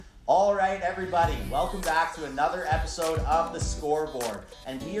All right, everybody, welcome back to another episode of the Scoreboard.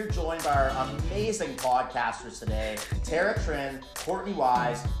 And we are joined by our amazing podcasters today, Tara Trin, Courtney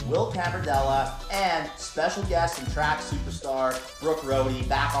Wise, Will Cambardella, and special guest and track superstar, Brooke Rohde,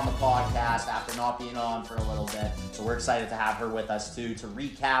 back on the podcast after not being on for a little bit. So we're excited to have her with us too to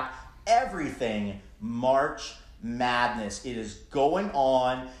recap everything March Madness. It is going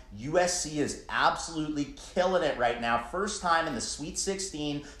on. USC is absolutely killing it right now. First time in the Sweet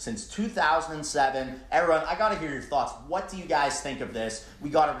 16 since 2007. Everyone, I got to hear your thoughts. What do you guys think of this? We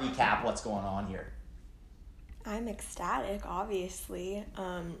got to recap what's going on here. I'm ecstatic, obviously.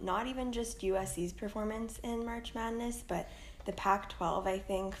 Not even just USC's performance in March Madness, but the Pac-12, I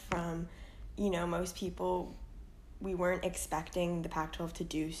think, from, most people, we weren't expecting the Pac-12 to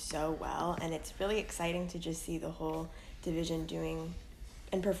do so well, and it's really exciting to just see the whole division doing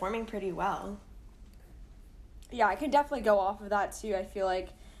and performing pretty well. Yeah, I can definitely go off of that too. I feel like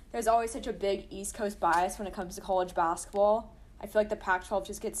there's always such a big East Coast bias when it comes to college basketball. I feel like the Pac-12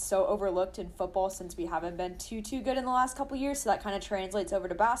 just gets so overlooked in football since we haven't been too good in the last couple of years, so that kind of translates over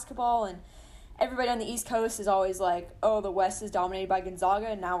to basketball, and everybody on the East Coast is always like, oh, the West is dominated by Gonzaga,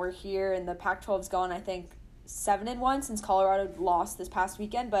 and now we're here, and the Pac-12's gone, I think, 7-1 since Colorado lost this past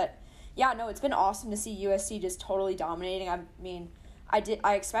weekend. But yeah, no, it's been awesome to see USC just totally dominating. I mean,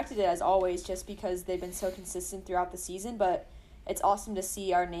 I expected it as always just because they've been so consistent throughout the season, but it's awesome to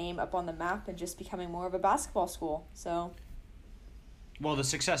see our name up on the map and just becoming more of a basketball school. So, well, the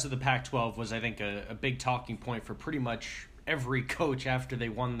success of the Pac-12 was, I think, a big talking point for pretty much every coach after they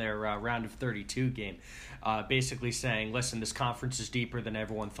won their round of 32 game, basically saying, listen, this conference is deeper than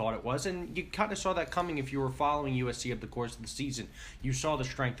everyone thought it was. And you kind of saw that coming if you were following USC over the course of the season. You saw the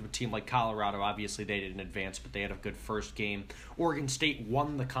strength of a team like Colorado. Obviously, they didn't advance, but they had a good first game. Oregon State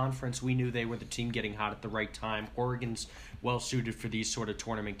won the conference. We knew they were the team getting hot at the right time. Oregon's well-suited for these sort of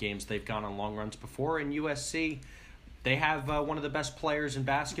tournament games. They've gone on long runs before. And USC, they have one of the best players in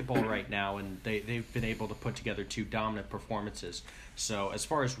basketball right now, and they've been able to put together two dominant performances. So as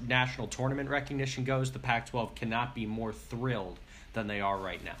far as national tournament recognition goes, the Pac-12 cannot be more thrilled than they are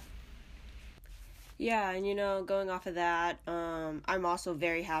right now. Yeah, and going off of that, I'm also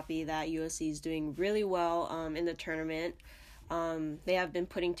very happy that USC is doing really well in the tournament. They have been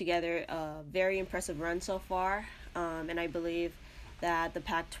putting together a very impressive run so far, and I believe that the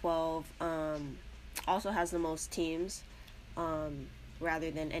Pac-12 also has the most teams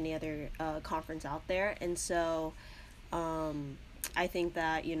rather than any other conference out there. And so I think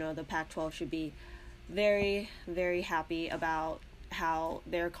that, the Pac-12 should be very, very happy about how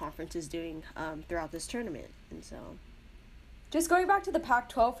their conference is doing throughout this tournament. And so, just going back to the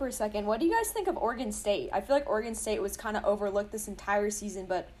Pac-12 for a second, what do you guys think of Oregon State? I feel like Oregon State was kind of overlooked this entire season,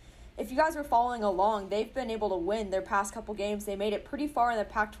 but if you guys were following along, they've been able to win their past couple games. They made it pretty far in the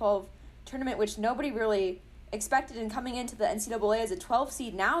Pac-12 tournament, which nobody really expected, and coming into the NCAA as a 12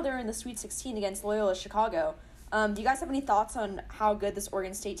 seed. Now they're in the Sweet 16 against Loyola Chicago. Do you guys have any thoughts on how good this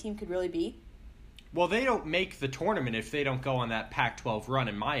Oregon State team could really be? Well, they don't make the tournament if they don't go on that Pac-12 run,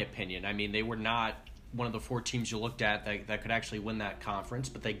 in my opinion. I mean, they were not one of the four teams you looked at that could actually win that conference,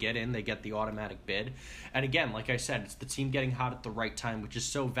 but they get in, they get the automatic bid. And again, like I said, it's the team getting hot at the right time, which is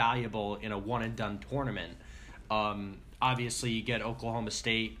so valuable in a one-and-done tournament. Obviously, you get Oklahoma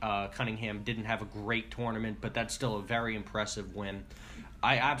State. Cunningham didn't have a great tournament, but that's still a very impressive win.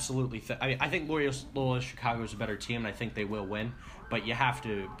 I absolutely I think Loyola Chicago is a better team, and I think they will win. But you have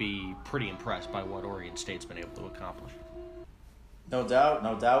to be pretty impressed by what Oregon State's been able to accomplish. No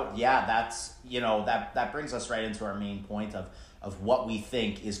doubt. Yeah, that's, that brings us right into our main point of what we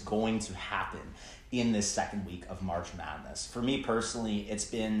think is going to happen in this second week of March Madness. For me personally, it's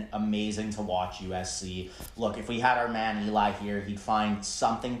been amazing to watch USC. Look, if we had our man Eli here, he'd find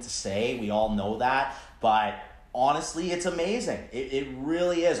something to say. We all know that. But honestly, it's amazing. It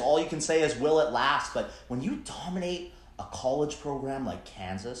really is. All you can say is, will it last? But when you dominate a college program like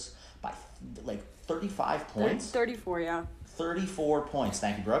Kansas by 35 points. 34, yeah. 34 points.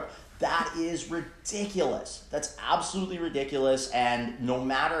 Thank you, Brooke. That is ridiculous. That's absolutely ridiculous. And no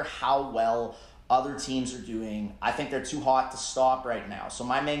matter how well other teams are doing, I think they're too hot to stop right now. So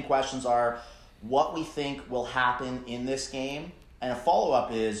my main questions are what we think will happen in this game. And a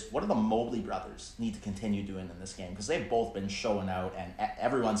follow-up is, what do the Mobley brothers need to continue doing in this game? Because they've both been showing out, and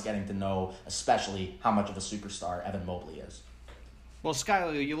everyone's getting to know, especially how much of a superstar Evan Mobley is. Well,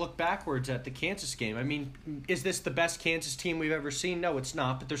 Skyler, you look backwards at the Kansas game. I mean, is this the best Kansas team we've ever seen? No, it's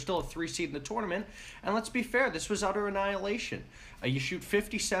not, but they're still a 3 seed in the tournament. And let's be fair, this was utter annihilation. You shoot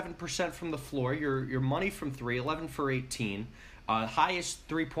 57% from the floor. Your money from 3, 11 for 18. highest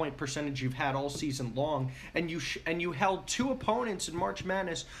 3-point percentage you've had all season long, and you held two opponents in March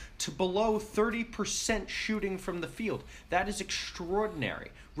Madness to below 30% shooting from the field. That is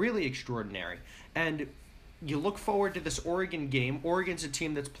extraordinary, really extraordinary. And you look forward to this Oregon game. Oregon's a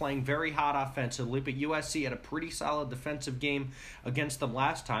team that's playing very hot offensively, but USC had a pretty solid defensive game against them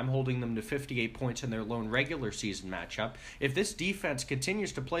last time, holding them to 58 points in their lone regular season matchup. If this defense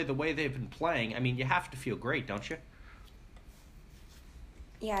continues to play the way they've been playing, I mean, you have to feel great, don't you?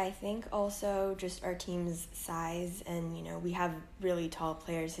 Yeah, I think also just our team's size and, we have really tall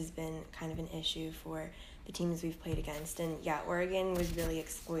players has been kind of an issue for the teams we've played against. And yeah, Oregon was really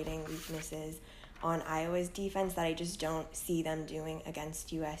exploiting weaknesses on Iowa's defense that I just don't see them doing against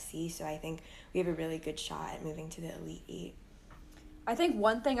USC. So I think we have a really good shot at moving to the Elite Eight. I think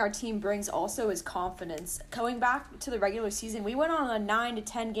one thing our team brings also is confidence. Going back to the regular season, we went on a 9 to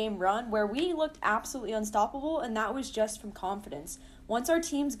 10 game run where we looked absolutely unstoppable, and that was just from confidence. Once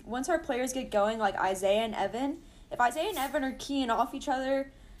our players get going, like Isaiah and Evan, if Isaiah and Evan are keying off each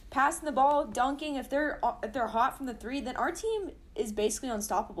other, passing the ball, dunking, if they're hot from the three, then our team is basically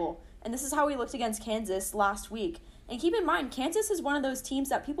unstoppable. And this is how we looked against Kansas last week. And keep in mind, Kansas is one of those teams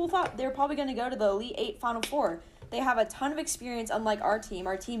that people thought they were probably going to go to the Elite Eight Final Four. They have a ton of experience, unlike our team.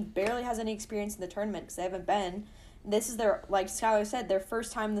 Our team barely has any experience in the tournament because they haven't been. This is their, like Skylar said, their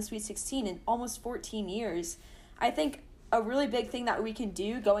first time in the Sweet 16 in almost 14 years. I think a really big thing that we can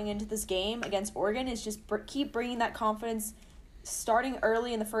do going into this game against Oregon is just keep bringing that confidence, starting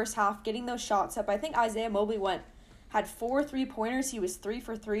early in the first half, getting those shots up. I think Isaiah Mobley had 4 3-pointers. He was 3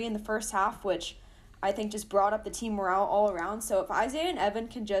 for 3 in the first half, which I think just brought up the team morale all around. So if Isaiah and Evan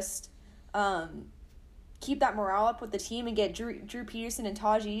can just keep that morale up with the team and get Drew Peterson and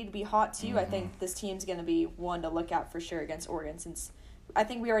Taji to be hot too, I think this team's going to be one to look at for sure against Oregon, since I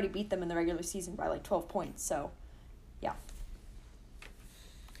think we already beat them in the regular season by like 12 points. So, yeah.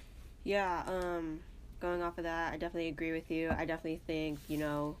 Yeah, going off of that, I definitely agree with you. I definitely think,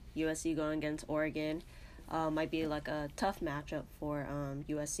 USC going against Oregon might be like a tough matchup for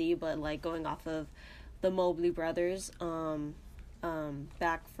USC, but like going off of the Mobley brothers,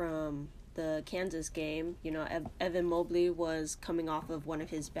 back from the Kansas game, Evan Mobley was coming off of one of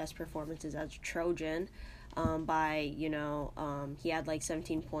his best performances as a Trojan. He had like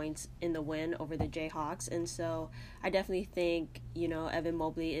 17 points in the win over the Jayhawks, and so I definitely think Evan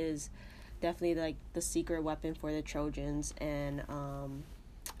Mobley is definitely like the secret weapon for the Trojans, and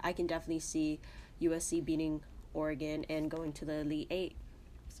I can definitely see USC beating Oregon and going to the Elite Eight.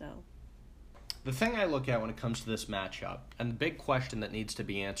 So the thing I look at when it comes to this matchup, and the big question that needs to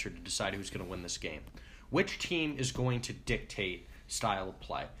be answered to decide who's going to win this game, which team is going to dictate style of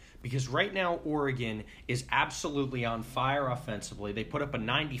play? Because right now Oregon is absolutely on fire offensively. They put up a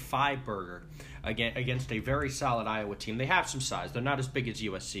 95 burger against a very solid Iowa team. They have some size. They're not as big as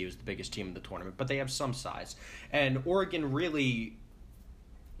USC, who's the biggest team in the tournament, but they have some size. And Oregon really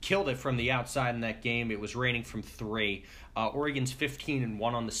killed it from the outside in that game. It was raining from 3. Oregon's 15-1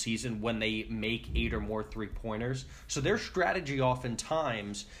 on the season when they make 8 or more 3-pointers. So their strategy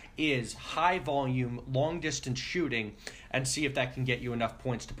oftentimes is high volume, long distance shooting, and see if that can get you enough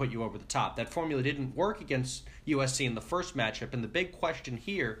points to put you over the top. That formula didn't work against USC in the first matchup, and the big question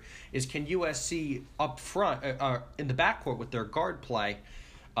here is, can USC up front, in the backcourt with their guard play,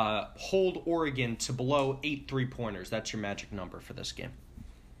 hold Oregon to below 8 3-pointers? That's your magic number for this game.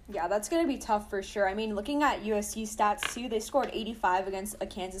 Yeah, that's going to be tough for sure. I mean, looking at USC stats too, they scored 85 against a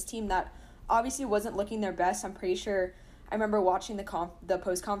Kansas team that obviously wasn't looking their best. I'm pretty sure I remember watching the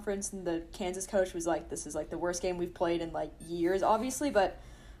post-conference, and the Kansas coach was like, this is like the worst game we've played in like years, obviously. But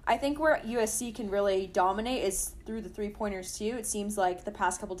I think where USC can really dominate is through the 3-pointers too. It seems like the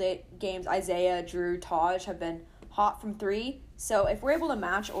past couple games, Isaiah, Drew, Taj have been hot from 3. So if we're able to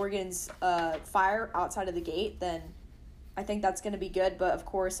match Oregon's fire outside of the gate, then I think that's going to be good. But of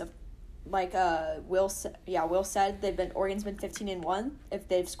course, like Will said, Oregon's been 15-1 if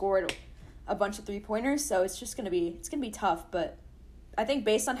they've scored a bunch of 3-pointers. So it's going to be tough. But I think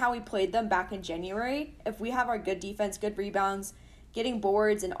based on how we played them back in January, if we have our good defense, good rebounds, getting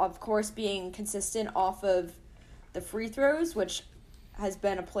boards, and of course being consistent off of the free throws, which has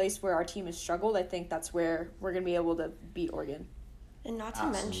been a place where our team has struggled, I think that's where we're going to be able to beat Oregon. And not to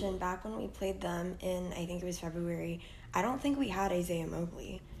mention, back when we played them in, I think it was February, I don't think we had Isaiah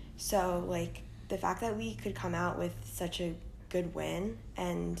Mobley. So, like, the fact that we could come out with such a good win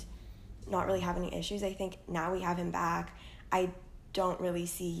and not really have any issues, I think now we have him back, I don't really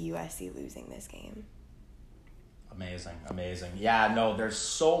see USC losing this game. Amazing. Yeah, no, there's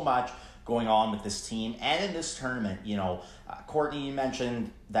so much going on with this team and in this tournament. Courtney, you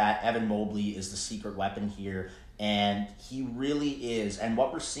mentioned that Evan Mobley is the secret weapon here. And he really is. And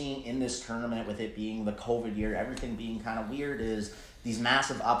what we're seeing in this tournament, with it being the COVID year, everything being kind of weird, is these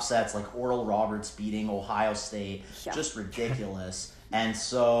massive upsets like Oral Roberts beating Ohio State. Yeah. Just ridiculous. And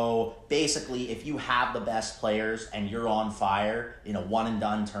so basically, if you have the best players and you're on fire in a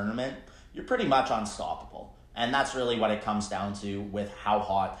one-and-done tournament, you're pretty much unstoppable. And that's really what it comes down to with how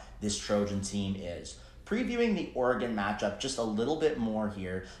hot this Trojan team is. Previewing the Oregon matchup just a little bit more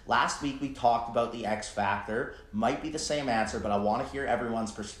here. Last week we talked about the X factor. Might be the same answer, but I want to hear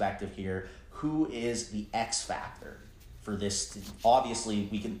everyone's perspective here. Who is the X factor for this team?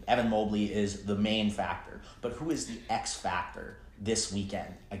 Obviously, Evan Mobley is the main factor, but who is the X factor this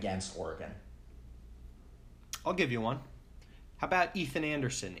weekend against Oregon? I'll give you one. How about Ethan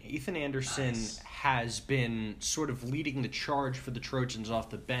Anderson? Ethan Anderson has been sort of leading the charge for the Trojans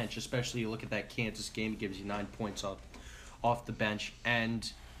off the bench, especially you look at that Kansas game, it gives you 9 points off the bench.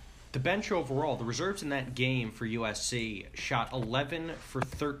 And the bench overall, the reserves in that game for USC shot 11 for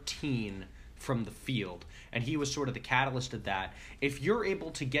 13 from the field, and he was sort of the catalyst of that. If you're able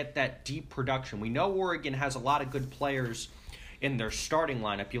to get that deep production, we know Oregon has a lot of good players in their starting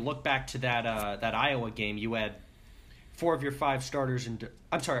lineup. You look back to that Iowa game, you had four of your five starters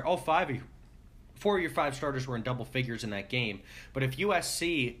were in double figures in that game. But if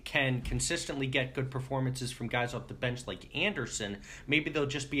USC can consistently get good performances from guys off the bench like Anderson, maybe they'll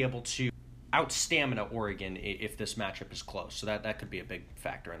just be able to out-stamina Oregon if this matchup is close. So that could be a big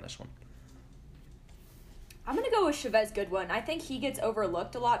factor in this one. I'm going to go with Chavez Goodwin. I think he gets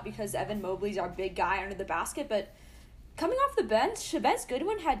overlooked a lot because Evan Mobley's our big guy under the basket, but coming off the bench, Chavez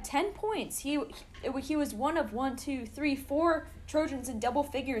Goodwin had 10 points. He was one of 4 Trojans in double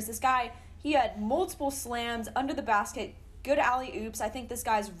figures. This guy, he had multiple slams under the basket, good alley-oops. I think this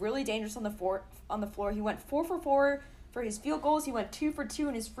guy's really dangerous on the floor. He went 4 for 4 for his field goals. He went 2 for 2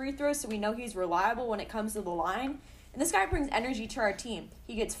 in his free throws, so we know he's reliable when it comes to the line. And this guy brings energy to our team.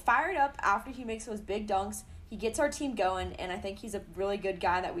 He gets fired up after he makes those big dunks. He gets our team going, and I think he's a really good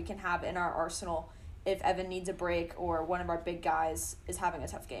guy that we can have in our arsenal if Evan needs a break or one of our big guys is having a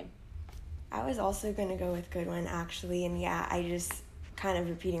tough game. I was also going to go with Goodwin, actually, and yeah, I just kind of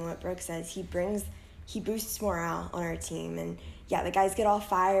repeating what Brooke says. He boosts morale on our team, and yeah, the guys get all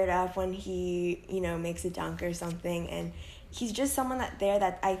fired up when he, makes a dunk or something, and he's just someone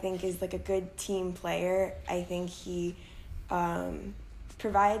that I think is like a good team player. I think he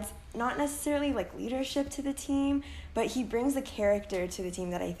provides not necessarily like leadership to the team, but he brings a character to the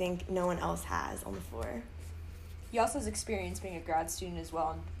team that I think no one else has on the floor. He also has experience being a grad student as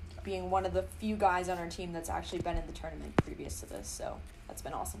well, and being one of the few guys on our team that's actually been in the tournament previous to this, so that's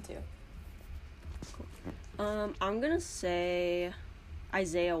been awesome too. I'm going to say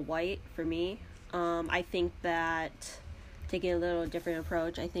Isaiah White for me. I think that, taking a little different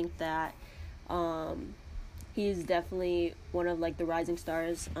approach, I think that he's definitely one of like the rising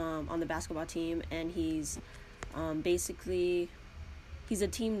stars on the basketball team, and he's he's a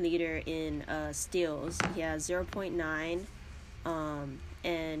team leader in steals. He has 0.9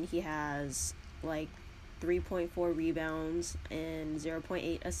 and he has like 3.4 rebounds and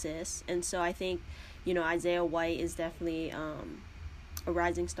 0.8 assists. And so I think, Isaiah White is definitely a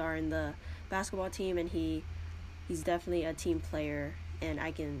rising star in the basketball team, and he's definitely a team player, and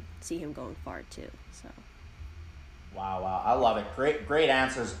I can see him going far too. So. Wow, I love it. Great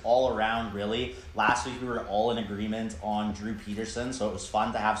answers all around, really. Last week we were all in agreement on Drew Peterson, so it was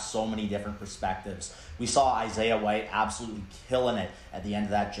fun to have so many different perspectives. We saw Isaiah White absolutely killing it at the end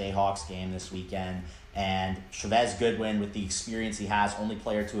of that Jayhawks game this weekend, and Chavez Goodwin, with the experience he has, only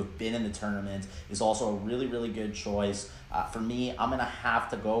player to have been in the tournament, is also a really, really good choice. For me, I'm going to have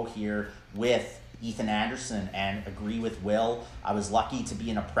to go here with Ethan Anderson and agree with Will. I was lucky to be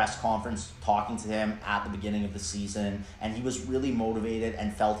in a press conference talking to him at the beginning of the season, and he was really motivated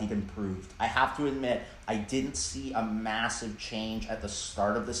and felt he'd improved. I have to admit, I didn't see a massive change at the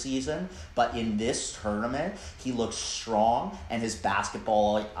start of the season, but in this tournament, he looks strong and his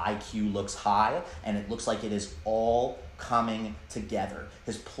basketball IQ looks high, and it looks like it is all coming together.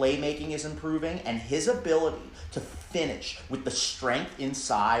 His playmaking is improving, and his ability to finish with the strength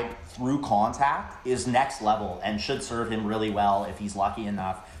inside through contact is next level and should serve him really well if he's lucky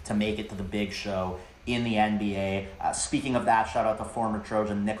enough to make it to the big show in the NBA. Speaking of that, shout out to former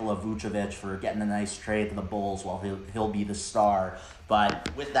Trojan Nikola Vucevic for getting a nice trade to the Bulls while he'll be the star. But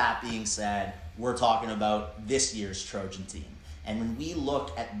with that being said, we're talking about this year's Trojan team. And when we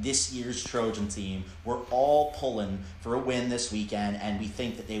look at this year's Trojan team, we're all pulling for a win this weekend, and we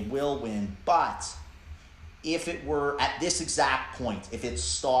think that they will win. But if it were at this exact point, if it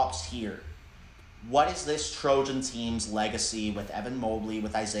stops here, what is this Trojan team's legacy with Evan Mobley,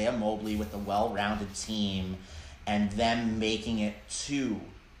 with Isaiah Mobley, with a well-rounded team? and them making it to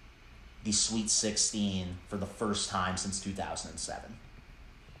the Sweet 16 for the first time since 2007.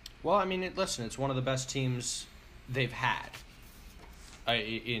 Well, I mean, listen, it's one of the best teams they've had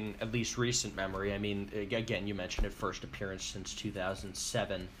in at least recent memory. I mean, again, you mentioned it, first appearance since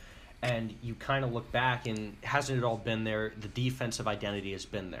 2007. And you kind of look back, and hasn't it all been there? The defensive identity has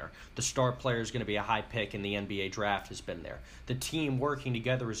been there. The star player is going to be a high pick in the NBA draft has been there. The team working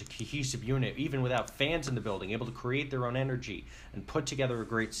together as a cohesive unit, even without fans in the building, able to create their own energy and put together a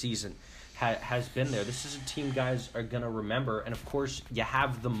great season, has been there. This is a team guys are going to remember. And, of course, you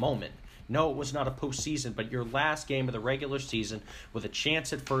have the moment. No, it was not a postseason, but your last game of the regular season with a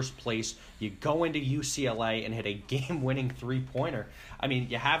chance at first place, you go into UCLA and hit a game-winning three-pointer. I mean,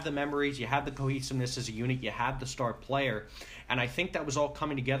 you have the memories, you have the cohesiveness as a unit, you have the star player, and I think that was all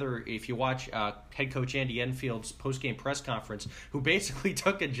coming together if you watch head coach Andy Enfield's post-game press conference, who basically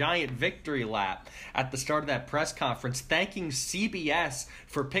took a giant victory lap at the start of that press conference, thanking CBS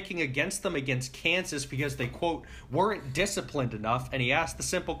for picking against them against Kansas because they, quote, weren't disciplined enough, and he asked the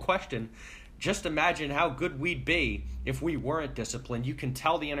simple question, just imagine how good we'd be if we weren't disciplined. You can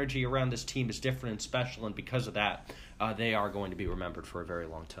tell the energy around this team is different and special, and because of that, they are going to be remembered for a very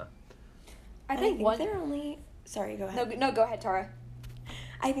long time. I think they're only... Sorry, go ahead. No, go ahead, Tara.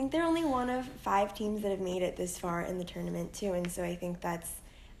 I think they're only one of 5 teams that have made it this far in the tournament, too, and so I think that's,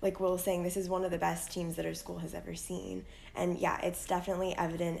 like Will was saying, this is one of the best teams that our school has ever seen. And, yeah, it's definitely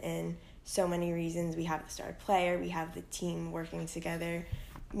evident in so many reasons. We have the star player, we have the team working together.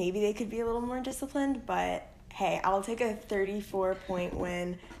 Maybe they could be a little more disciplined, but, hey, I'll take a 34-point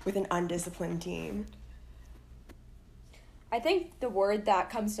win with an undisciplined team. I think the word that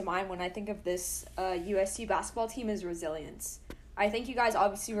comes to mind when I think of this USC basketball team is resilience. I think you guys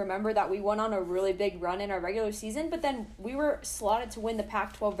obviously remember that we went on a really big run in our regular season, but then we were slotted to win the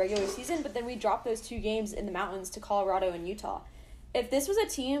Pac-12 regular season, but then we dropped those 2 games in the mountains to Colorado and Utah. If this was a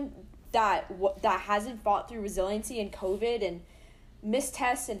team that hasn't fought through resiliency and COVID and missed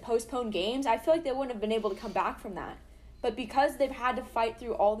tests and postponed games, I feel like they wouldn't have been able to come back from that. But because they've had to fight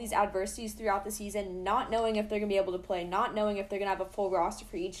through all these adversities throughout the season, not knowing if they're going to be able to play, not knowing if they're going to have a full roster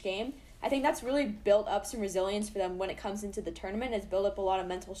for each game, I think that's really built up some resilience for them when it comes into the tournament. It's built up a lot of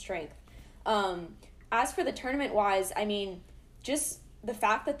mental strength. As for the tournament-wise, I mean, just the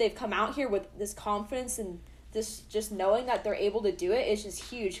fact that they've come out here with this confidence and this just knowing that they're able to do it is just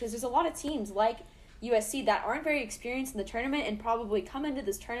huge, because there's a lot of teams like USC that aren't very experienced in the tournament and probably come into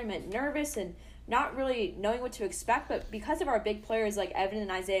this tournament nervous and not really knowing what to expect, but because of our big players like Evan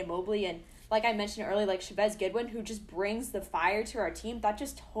and Isaiah Mobley and, like I mentioned earlier, like Chavez Goodwin, who just brings the fire to our team, that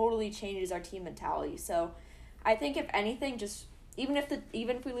just totally changes our team mentality. So I think if anything, just even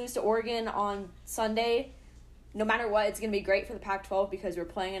if we lose to Oregon on Sunday, no matter what, it's going to be great for the Pac-12 because we're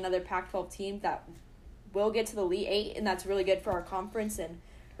playing another Pac-12 team that will get to the Elite Eight, and that's really good for our conference and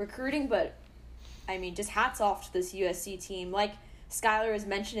recruiting. But, I mean, just hats off to this USC team. Like Skylar has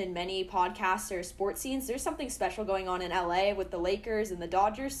mentioned in many podcasts or sports scenes, there's something special going on in LA with the Lakers and the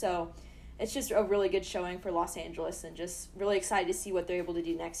Dodgers, so it's just a really good showing for Los Angeles and just really excited to see what they're able to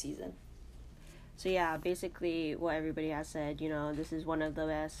do next season. So yeah, basically what everybody has said, this is one of the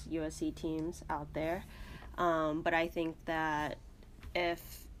best USC teams out there. But I think that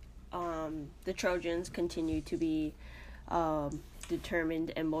if the Trojans continue to be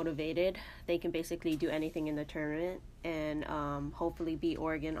determined and motivated, they can basically do anything in the tournament and hopefully beat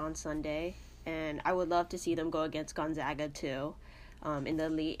Oregon on Sunday. And I would love to see them go against Gonzaga too in the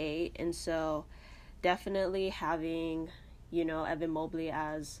Elite Eight. And so definitely having, Evan Mobley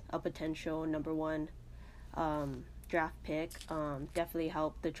as a potential number 1 draft pick definitely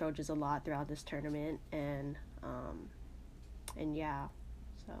helped the Trojans a lot throughout this tournament. And yeah,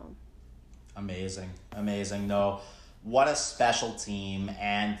 so. Amazing. No, what a special team.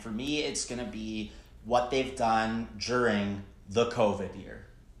 And for me, it's going to be what they've done during the COVID year.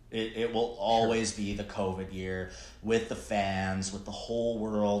 It will always be the COVID year with the fans, with the whole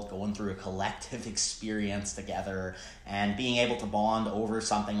world going through a collective experience together and being able to bond over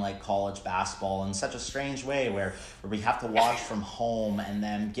something like college basketball in such a strange way where we have to watch from home and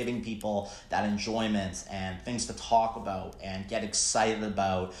then giving people that enjoyment and things to talk about and get excited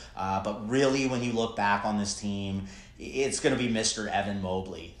about. But really, when you look back on this team, it's going to be Mr. Evan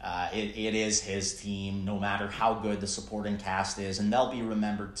Mobley. It is his team, no matter how good the supporting cast is, and they'll be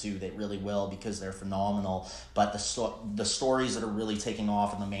remembered too. They really will because they're phenomenal. But the stories that are really taking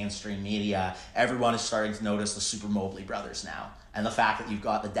off in the mainstream media, everyone is starting to notice the Super Mobley brothers now. And the fact that you've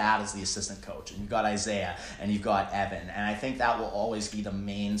got the dad as the assistant coach, and you've got Isaiah, and you've got Evan. And I think that will always be the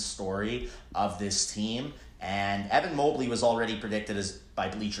main story of this team. And Evan Mobley was already predicted by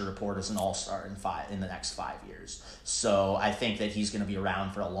Bleacher Report as an all-star in the next 5 years. So I think that he's going to be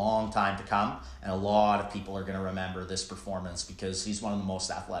around for a long time to come, and a lot of people are going to remember this performance because he's one of the most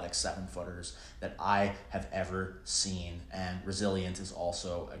athletic 7-footers that I have ever seen. And resilient is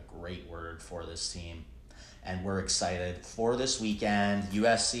also a great word for this team. And we're excited for this weekend.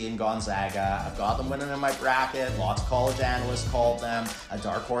 USC and Gonzaga. I've got them winning in my bracket. Lots of college analysts called them a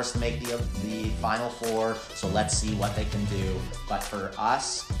dark horse to make the Final Four. So let's see what they can do. But for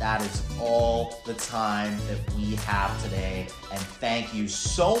us, that is all the time that we have today. And thank you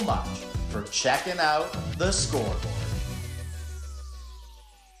so much for checking out the Scoreboard.